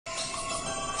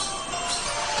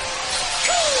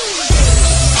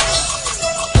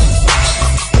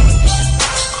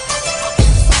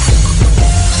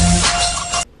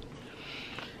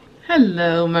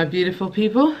Hello my beautiful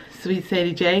people, Swt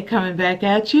Sadie J coming back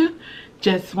at you.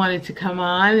 Just wanted to come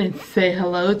on and say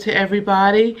hello to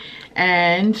everybody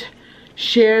and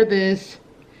share this,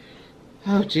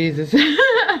 oh Jesus,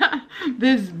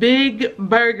 this big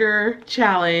burger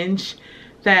challenge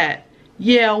that,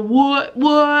 yeah, what,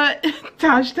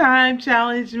 Tosh Time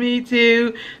challenged me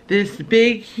to, this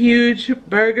big huge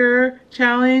burger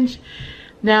challenge.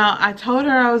 Now I told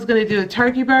her I was going to do a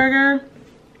turkey burger,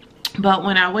 but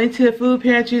when I went to the food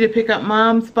pantry to pick up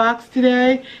mom's box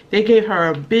today, they gave her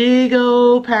a big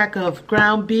old pack of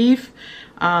ground beef,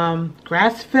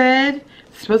 grass-fed.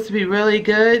 It's supposed to be really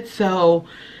good, so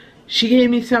she gave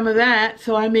me some of that.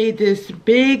 So I made this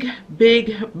big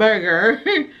burger.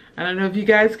 I don't know if you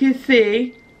guys can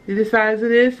see the size of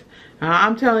this.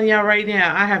 I'm telling y'all right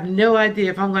now, I have no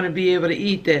idea if I'm going to be able to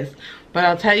eat this, but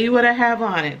I'll tell you what I have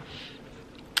on it.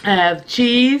 I have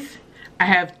cheese. I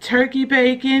have turkey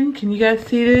bacon. Can you guys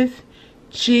see this?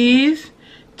 Cheese,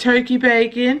 turkey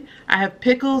bacon. I have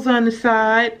pickles on the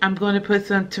side. I'm going to put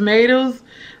some tomatoes,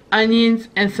 onions,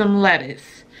 and some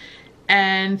lettuce.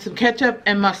 And some ketchup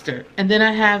and mustard. And then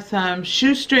I have some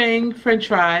shoestring french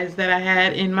fries that I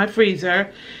had in my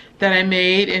freezer that I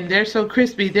made. And they're so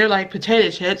crispy. They're like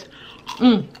potato chips.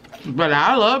 But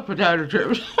I love potato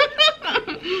chips.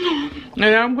 And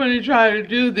I'm going to try to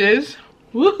do this.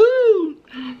 Woohoo!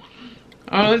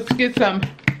 Let's get some,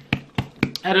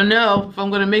 I don't know if I'm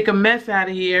going to make a mess out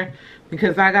of here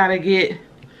because I got to get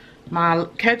my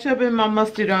ketchup and my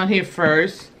mustard on here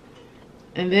first.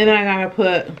 And then I got to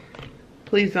put,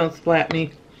 please don't splat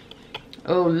me.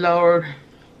 Oh Lord.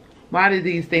 Why do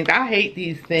these things, I hate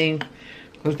these things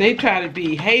because they try to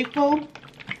be hateful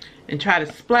and try to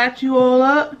splat you all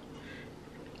up.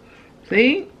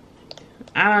 See?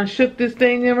 I done shook this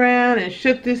thing around and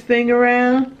shook this thing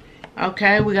around.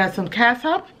 Okay, we got some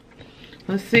ketchup.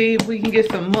 Let's see if we can get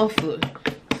some mustard.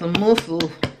 Some mustard,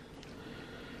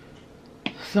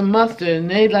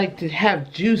 and they like to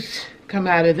have juice come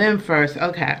out of them first.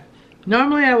 Okay.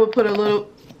 Normally I would put a little,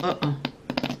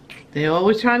 they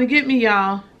always trying to get me,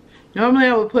 y'all. Normally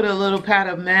I would put a little pat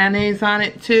of mayonnaise on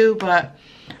it too, but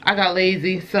I got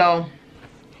lazy, so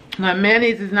my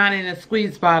mayonnaise is not in a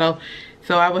squeeze bottle,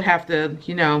 so I would have to,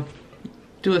 you know,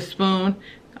 do a spoon.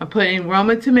 I'm putting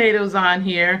Roma tomatoes on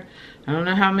here. I don't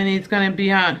know how many it's going to be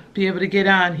able to get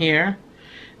on here.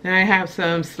 Then I have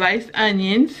some sliced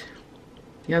onions.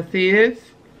 Y'all see this?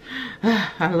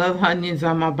 I love onions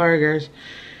on my burgers.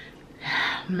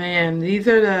 Man, these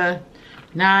are the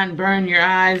non-burn your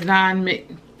eyes,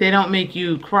 they don't make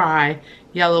you cry,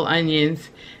 yellow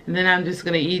onions. And then I'm just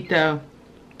going to eat the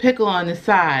pickle on the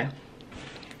side.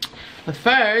 But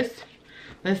first,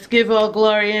 let's give all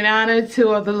glory and honor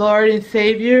to the Lord and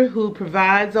Savior who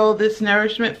provides all this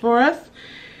nourishment for us.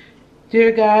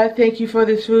 Dear God, thank you for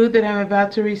this food that I'm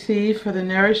about to receive for the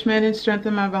nourishment and strength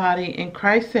of my body. In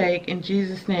Christ's sake, in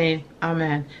Jesus' name,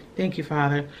 amen. Thank you,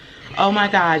 Father. Oh my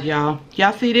God, y'all.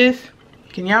 Y'all see this?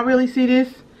 Can y'all really see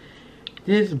this?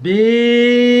 This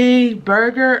big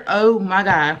burger. Oh my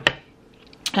God.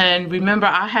 And remember,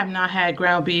 I have not had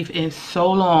ground beef in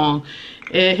so long.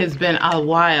 It has been a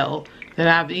while that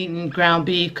I've eaten ground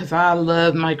beef because I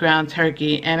love my ground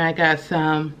turkey. And I got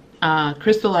some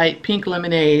Crystal Light pink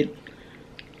lemonade.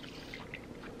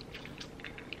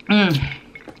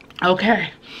 Okay.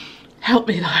 Help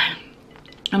me, Lord.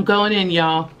 I'm going in,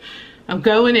 y'all. I'm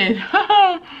going in.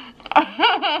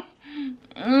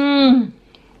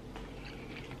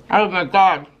 Oh my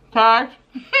God. Tosh?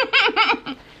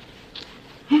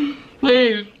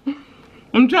 Please.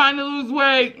 I'm trying to lose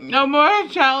weight. No more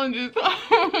challenges.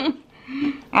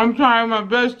 I'm trying my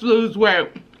best to lose weight,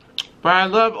 but I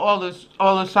love all the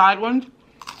side ones.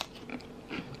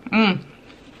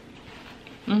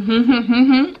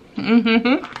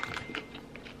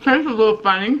 Tastes a little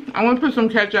funny. I want to put some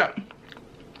ketchup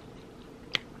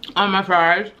on my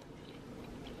fries.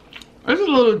 This is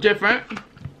a little different.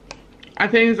 I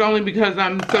think it's only because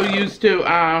I'm so used to,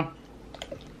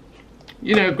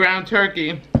 you know, ground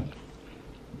turkey.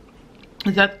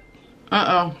 Is that?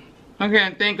 I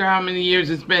can't think of how many years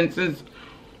it's been since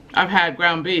I've had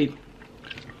ground beef.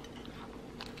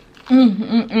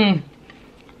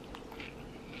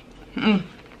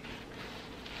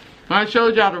 I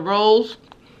showed y'all the rolls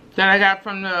that I got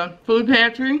from the food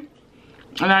pantry.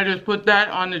 And I just put that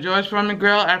on the George Foreman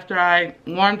grill after I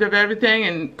warmed up everything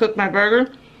and cooked my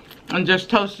burger. And just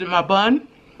toasted my bun.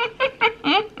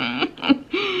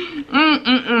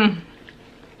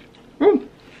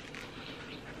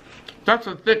 That's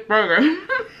a thick burger.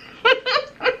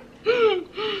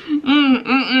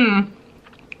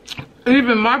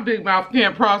 Even my big mouth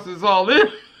can't process all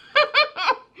this.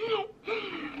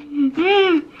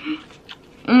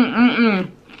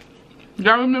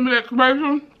 Y'all remember that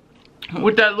commercial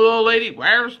with that little lady?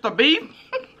 Where's the beef?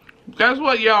 Guess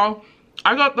what, y'all?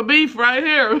 I got the beef right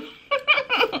here.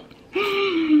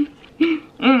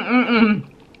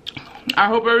 I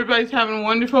hope everybody's having a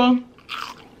wonderful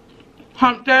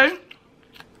hump day.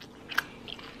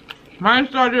 Mine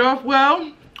started off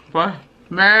well, but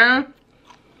man,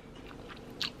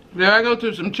 did I go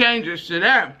through some changes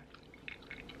today.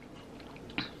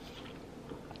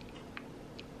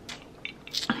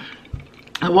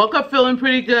 I woke up feeling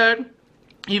pretty good,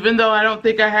 even though I don't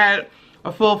think I had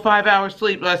a full 5 hours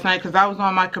sleep last night because I was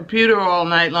on my computer all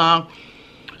night long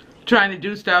trying to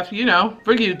do stuff, you know,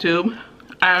 for YouTube.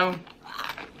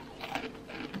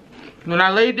 When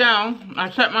I laid down, I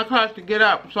set my clock to get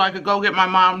up so I could go get my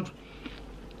mom's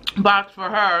box for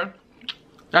her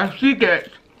that she gets.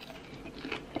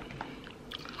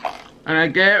 And I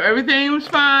gave everything was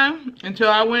fine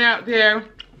until I went out there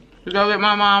to go get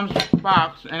my mom's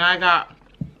box and I got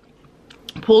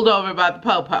pulled over by the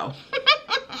po-po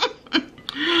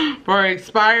for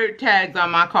expired tags on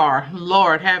my car.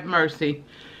 Lord have mercy.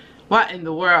 What in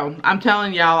the world? I'm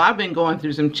telling y'all, I've been going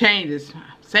through some changes.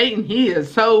 Satan, he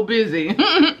is so busy.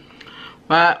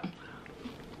 But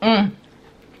I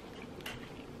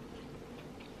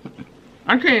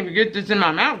can't even get this in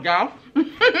my mouth, y'all.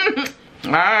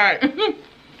 Alright.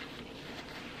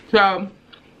 So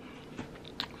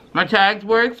my tags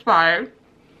were expired.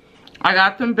 I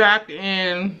got them back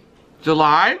in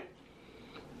July.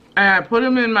 And I put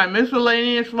them in my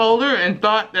miscellaneous folder and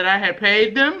thought that I had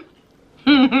paid them.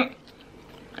 And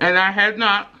I had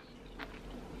not.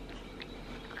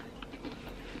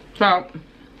 So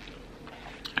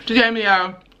she gave me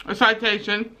a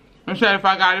citation and said if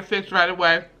I got it fixed right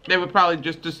away, they would probably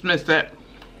just dismiss it.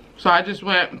 So I just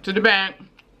went to the bank.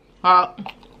 I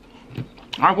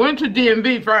went to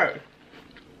DMV first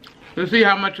to see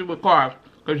how much it would cost.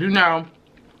 Because you know,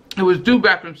 it was due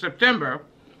back in September.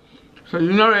 So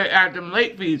you know they add them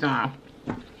late fees on.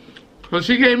 So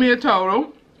she gave me a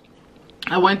total.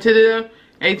 I went to the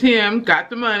ATM, got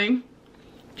the money,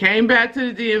 came back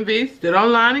to the DMV, stood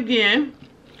online again,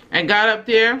 and got up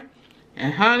there.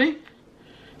 And honey,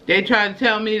 they tried to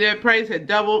tell me their price had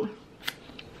doubled,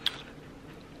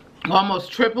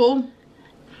 almost tripled.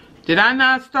 Did I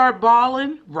not start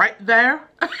bawling right there?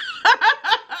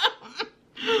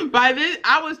 By this,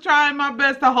 I was trying my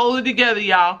best to hold it together,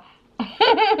 y'all.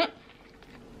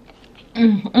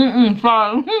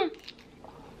 Sorry.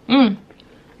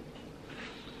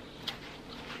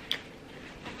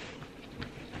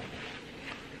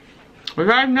 But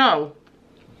I know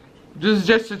this is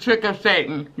just a trick of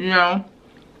Satan, you know.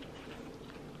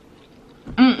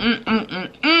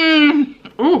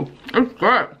 Ooh, it's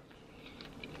good.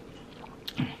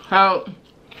 So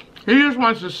he just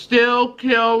wants to still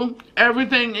kill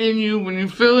everything in you when you're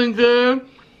feeling good.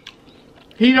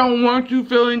 He don't want you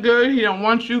feeling good. He don't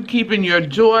want you keeping your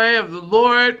joy of the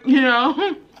Lord, you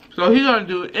know. So he's gonna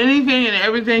do anything and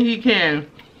everything he can.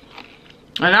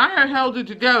 And I held it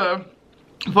together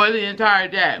for the entire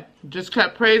day. Just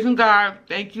kept praising God.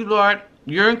 Thank you, Lord.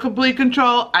 You're in complete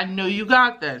control. I know you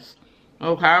got this.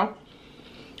 Okay?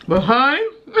 But honey,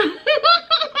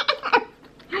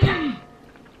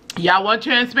 y'all want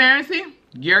transparency?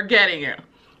 You're getting it.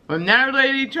 When that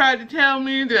lady tried to tell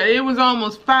me that it was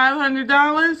almost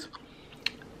 $500,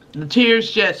 the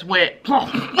tears just went.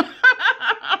 I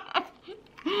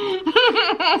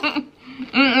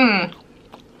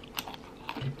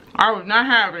was not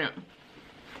having it.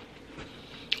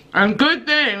 And good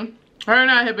thing, her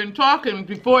and I had been talking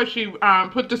before she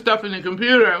put the stuff in the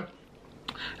computer.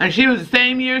 And she was the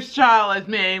same year's child as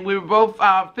me. We were both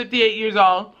 58 years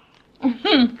old.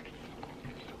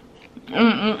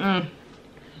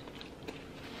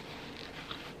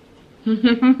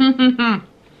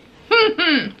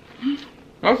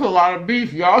 That's a lot of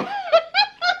beef, y'all.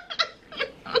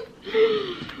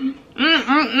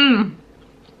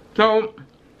 So,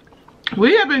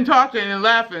 we have been talking and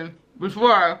laughing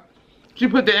before she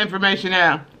put the information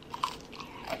out.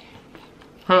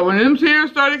 So when them tears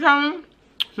started coming,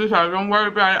 she said, don't worry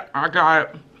about it, I got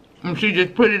it. And she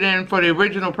just put it in for the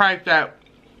original price that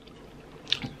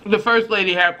the first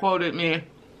lady had quoted me.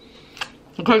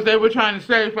 Because they were trying to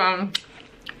say from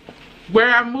where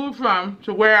I moved from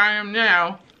to where I am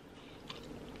now,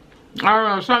 I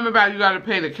don't know, something about you got to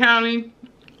pay the county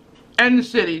and the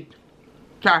city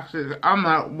taxes. I'm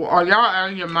like, are y'all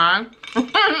out of your mind?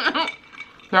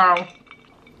 So,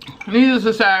 needless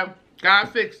to say, God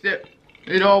fixed it.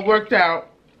 It all worked out.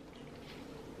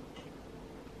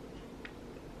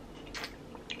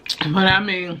 But I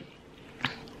mean,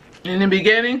 in the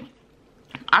beginning,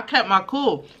 I kept my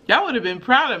cool. Y'all would have been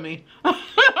proud of me.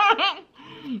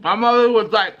 My mother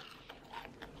was like,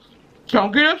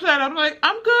 don't get upset. I'm like,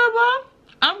 I'm good, Mom.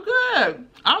 I'm good.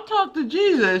 I'll talk to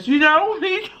Jesus, you know?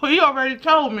 He already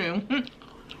told me.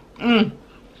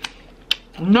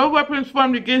 No weapons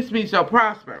formed against me shall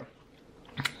prosper.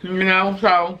 You know,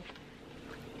 so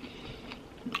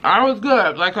I was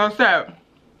good, like I said.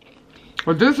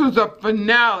 But this was the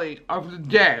finale of the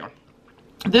day.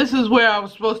 This is where I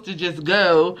was supposed to just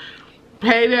go,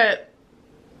 pay that,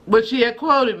 what she had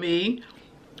quoted me,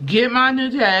 get my new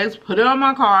tags, put it on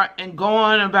my car, and go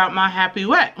on about my happy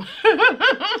way.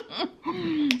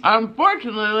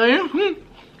 Unfortunately,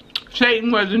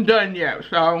 Satan wasn't done yet,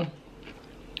 so.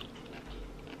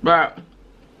 But,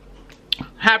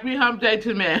 happy hump day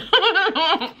to me.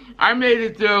 I made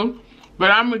it through,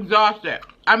 but I'm exhausted.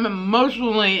 I'm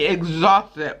emotionally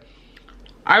exhausted.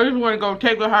 I just want to go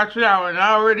take a hot shower, and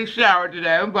I already showered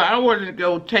today, but I wanted to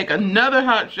go take another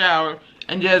hot shower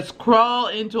and just crawl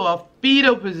into a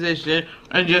fetal position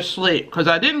and just sleep, because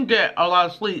I didn't get a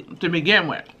lot of sleep to begin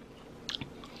with.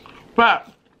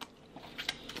 But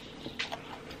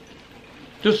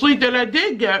the sleep that I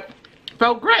did get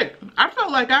felt great. I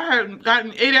felt like I had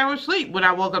gotten 8 hours sleep when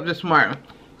I woke up this morning.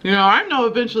 You know, I know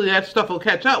eventually that stuff will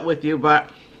catch up with you,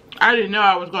 but I didn't know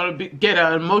I was going to get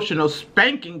an emotional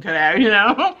spanking today, you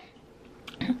know?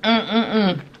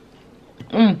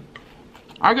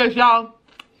 I guess y'all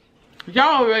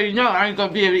already know I ain't going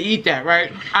to be able to eat that,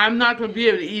 right? I'm not going to be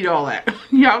able to eat all that.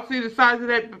 Y'all see the size of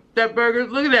that burger?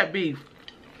 Look at that beef.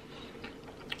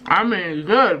 I mean,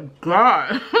 good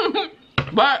God.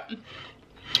 But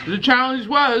the challenge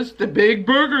was the big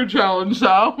burger challenge,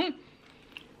 so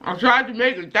I tried to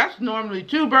make it. That's normally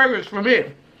 2 burgers for me.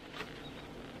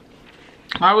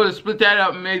 I would have split that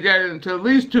up and made that into at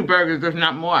least 2 burgers, if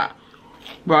not more.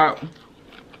 But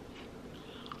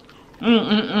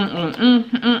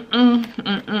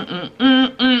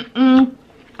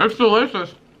it's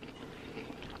delicious.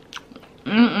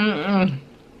 And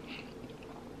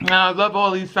I love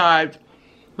all these sides.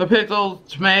 The pickles,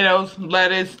 tomatoes,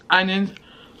 lettuce, onions.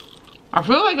 I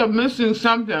feel like I'm missing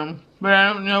something, but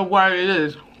I don't know what it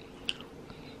is.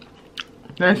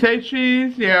 Did I say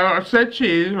cheese? Yeah, I said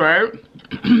cheese, right?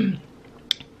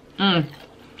 I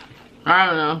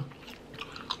don't know.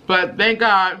 But thank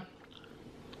God.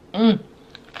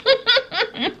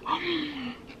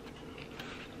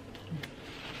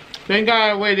 Thank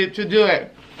God I waited to do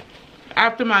it.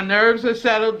 After my nerves had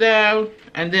settled down,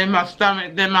 and then my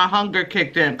stomach, then my hunger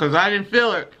kicked in, because I didn't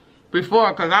feel it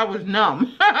before, because I was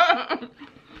numb.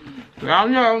 Y'all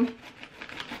know,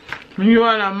 when you're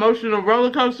on an emotional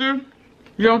roller coaster,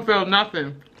 you don't feel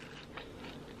nothing.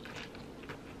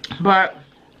 But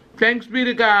thanks be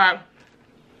to God,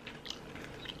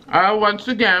 once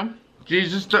again,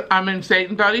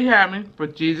 Satan thought he had me,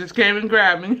 but Jesus came and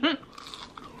grabbed me.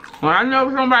 Well, I know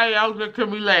somebody else that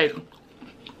can relate.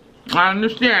 I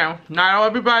understand. Not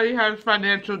everybody has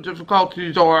financial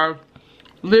difficulties or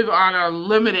live on a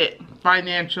limited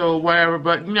financial whatever,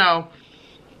 but you know,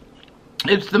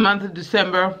 it's the month of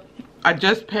December. I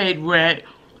just paid rent.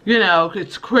 You know,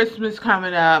 it's Christmas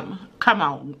coming up. Come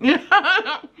on.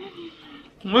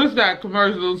 What's that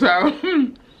commercial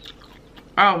sound?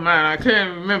 Oh man, I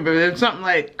can't remember. It's something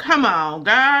like, come on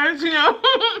guys, you know.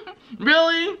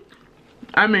 Really?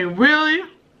 I mean, really?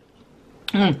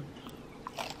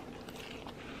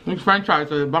 These french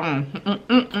fries are the bomb.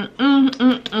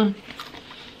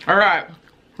 Alright,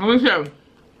 let me see.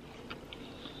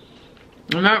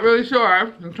 I'm not really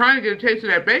sure. I'm trying to get a taste of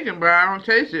that bacon, but I don't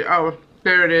taste it. Oh,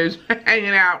 there it is.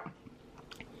 Hanging out.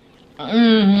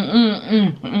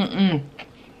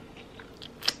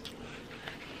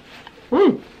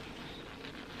 Woo.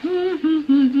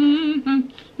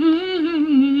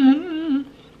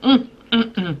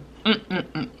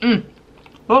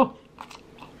 Oh.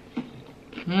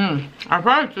 I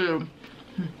tried to.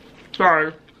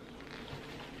 Sorry.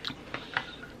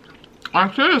 I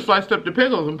should have sliced up the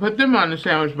pickles and put them on the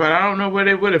sandwich, but I don't know where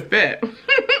they would have fit.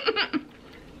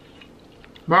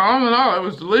 But all in all, it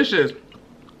was delicious.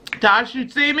 Tosh, you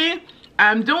see me?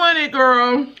 I'm doing it,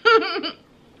 girl.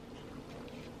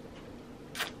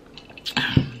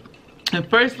 And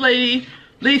First Lady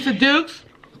Lisa Dukes,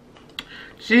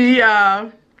 she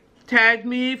tagged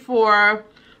me for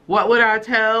what would I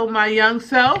tell my young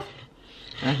self.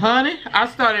 And honey, I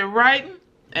started writing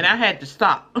and I had to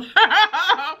stop.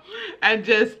 And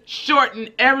just shorten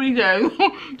everything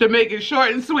to make it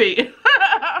short and sweet.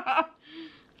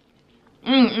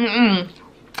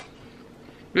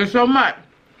 There's so much.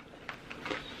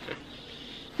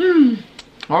 Okay,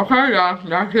 y'all.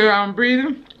 Y'all hear I'm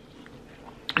breathing?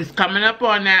 It's coming up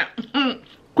on that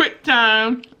quick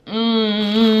time.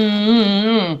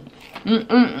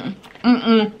 Mm-mm.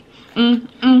 Mm-mm.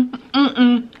 Mm-mm.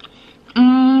 Mm-mm.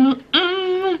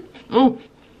 Mm-mm. Ooh.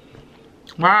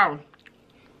 Wow.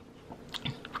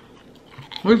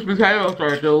 These potatoes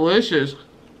are delicious.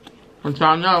 Which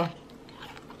y'all know,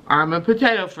 I'm a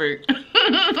potato freak.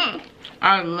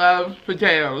 I love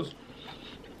potatoes.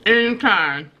 Any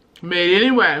kind. Made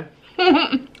any way.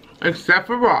 Except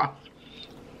for raw.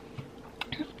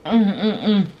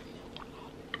 Mm-mm-mm.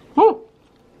 Whew.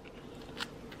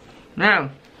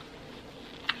 Now.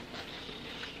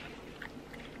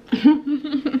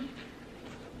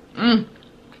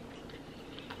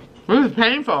 This is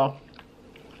painful.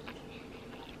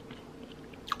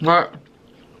 But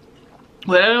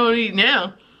what I don't eat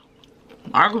now,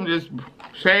 I can just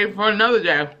save for another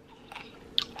day.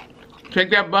 Take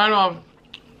that bun off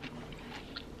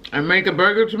and make a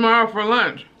burger tomorrow for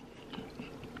lunch.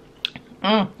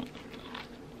 Oh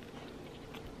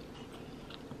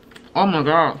my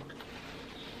God.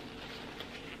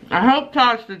 I hope,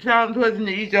 Tosh, the challenge wasn't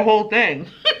to eat the whole thing.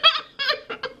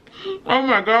 Oh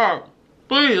my God.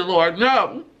 Please, Lord,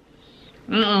 no.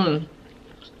 Mm-mm.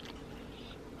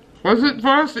 Was it for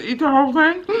us to eat the whole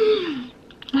thing?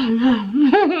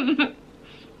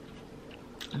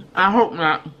 I hope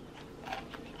not.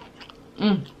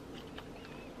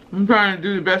 I'm trying to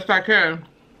do the best I can.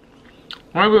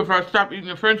 Maybe if I stop eating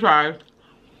the french fries.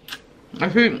 I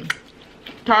think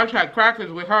Tosh had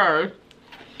crackers with hers.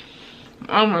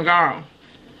 Oh my God.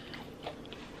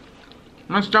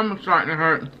 My stomach's starting to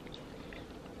hurt.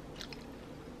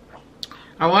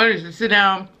 I wanted to sit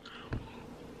down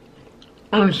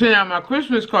and send out my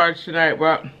Christmas cards tonight,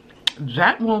 but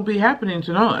that won't be happening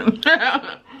tonight.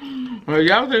 Well,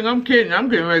 y'all think I'm kidding. I'm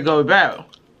getting ready to go to bed.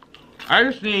 I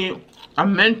just need a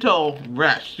mental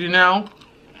rest, you know?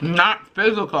 Not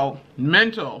physical,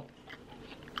 mental.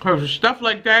 Because stuff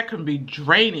like that can be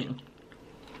draining.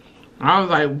 I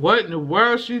was like, what in the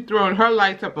world is she throwing her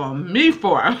lights up on me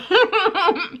for?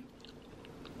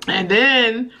 And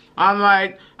then I'm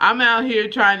like, I'm out here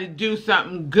trying to do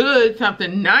something good,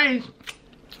 something nice,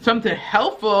 something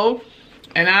helpful,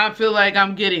 and I feel like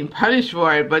I'm getting punished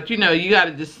for it. But you know, you got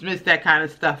to dismiss that kind of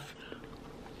stuff.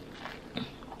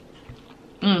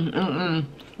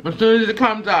 As soon as it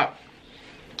comes up.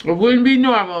 It wouldn't be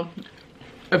normal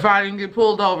if I didn't get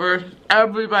pulled over.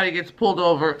 Everybody gets pulled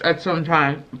over at some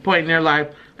point in their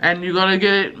life, and you're gonna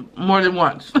get it more than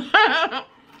once.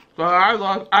 So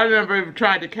I never even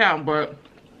tried to count, but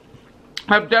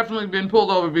I've definitely been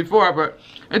pulled over before. But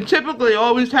it typically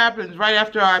always happens right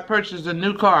after I purchase a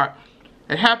new car.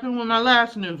 It happened with my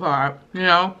last new car, you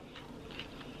know.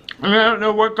 And I don't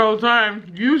know what goes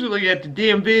on. Usually at the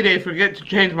DMV they forget to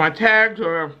change my tags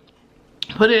or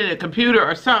put it in a computer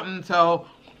or something, so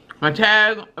my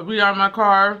tag will be on my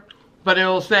car, but it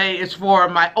will say it's for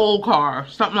my old car,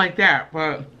 something like that.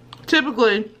 But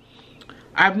typically,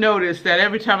 I've noticed that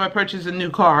every time I purchase a new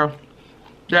car,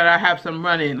 that I have some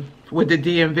run-in with the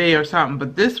DMV or something.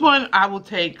 But this one, I will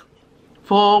take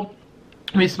full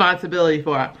responsibility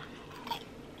for it.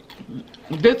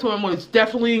 This one was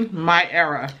definitely my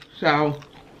error. So,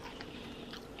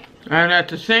 and at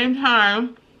the same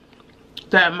time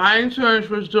that my insurance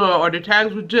was due, or the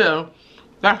tags were due,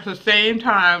 that's the same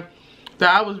time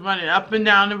that I was running up and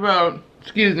down the road.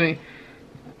 Excuse me.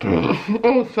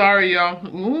 Oh, sorry, y'all.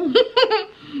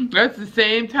 That's the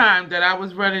same time that I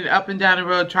was running up and down the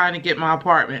road trying to get my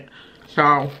apartment.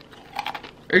 So,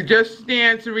 it just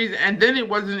stands to reason. And then it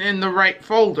wasn't in the right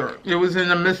folder. It was in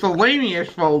the miscellaneous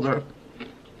folder.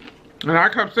 And I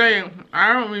kept saying,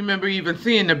 I don't remember even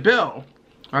seeing the bill.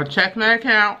 I checked my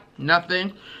account,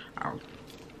 nothing. I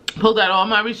pulled out all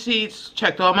my receipts,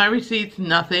 checked all my receipts,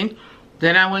 nothing.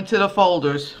 Then I went to the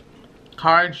folders.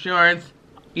 Car insurance,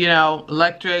 you know,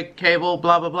 electric, cable,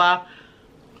 blah, blah, blah.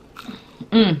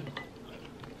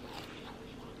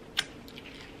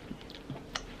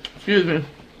 Excuse me.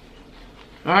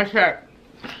 I checked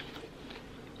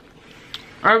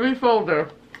every folder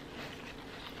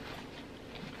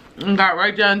and got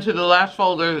right down to the last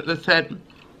folder that said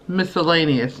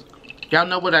miscellaneous. Y'all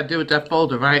know what I did with that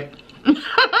folder, right?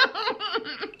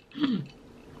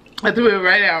 I threw it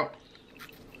right out.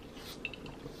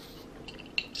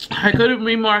 I could have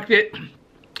remarked it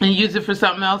and used it for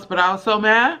something else, but I was so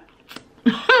mad.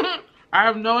 I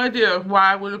have no idea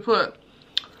why I would have put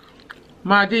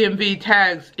my DMV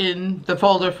tags in the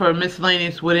folder for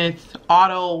miscellaneous when it's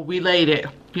auto related,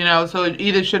 you know. So it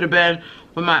either should have been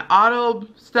with my auto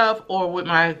stuff or with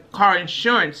my car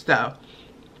insurance stuff,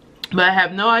 but I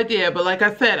have no idea. But like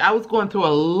I said, I was going through a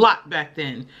lot back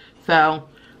then. So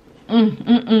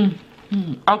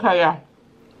okay, yeah,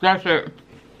 that's it.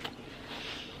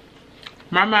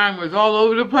 My mind was all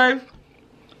over the place.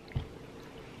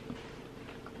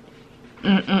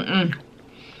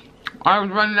 I was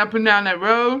running up and down that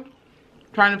road,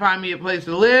 trying to find me a place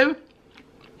to live.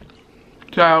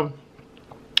 So,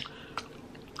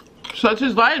 such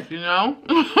is life, you know.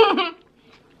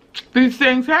 These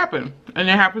things happen, and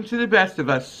they happen to the best of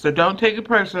us. So don't take it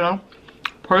personal.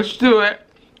 Push through it,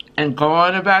 and go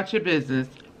on about your business.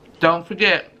 Don't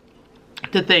forget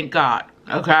to thank God,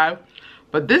 okay?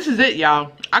 But this is it,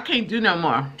 y'all. I can't do no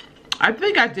more. I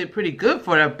think I did pretty good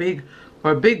for a big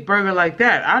burger like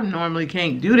that. I normally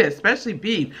can't do that, especially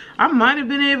beef. I might have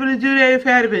been able to do that if it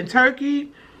had been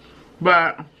turkey,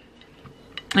 but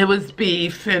it was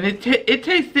beef, and it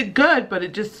tasted good, but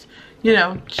it just, you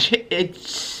know,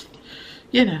 it's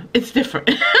different.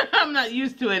 I'm not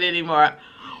used to it anymore.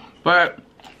 But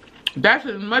that's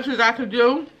as much as I could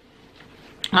do.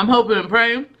 I'm hoping and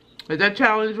praying that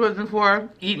challenge wasn't for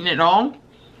eating it all.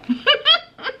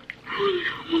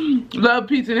 Love,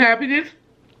 peace, and happiness.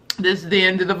 This is the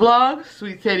end of the vlog.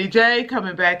 Swt Sadie J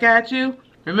coming back at you.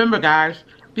 Remember, guys,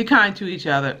 be kind to each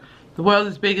other. The world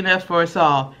is big enough for us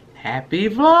all. Happy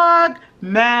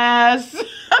Vlogmas.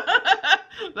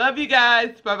 Love you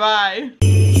guys. Bye-bye.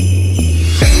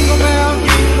 Jingle bell,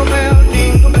 jingle bell,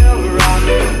 jingle bell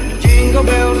rock. Jingle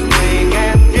bells ring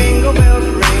and jingle bells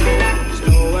ring.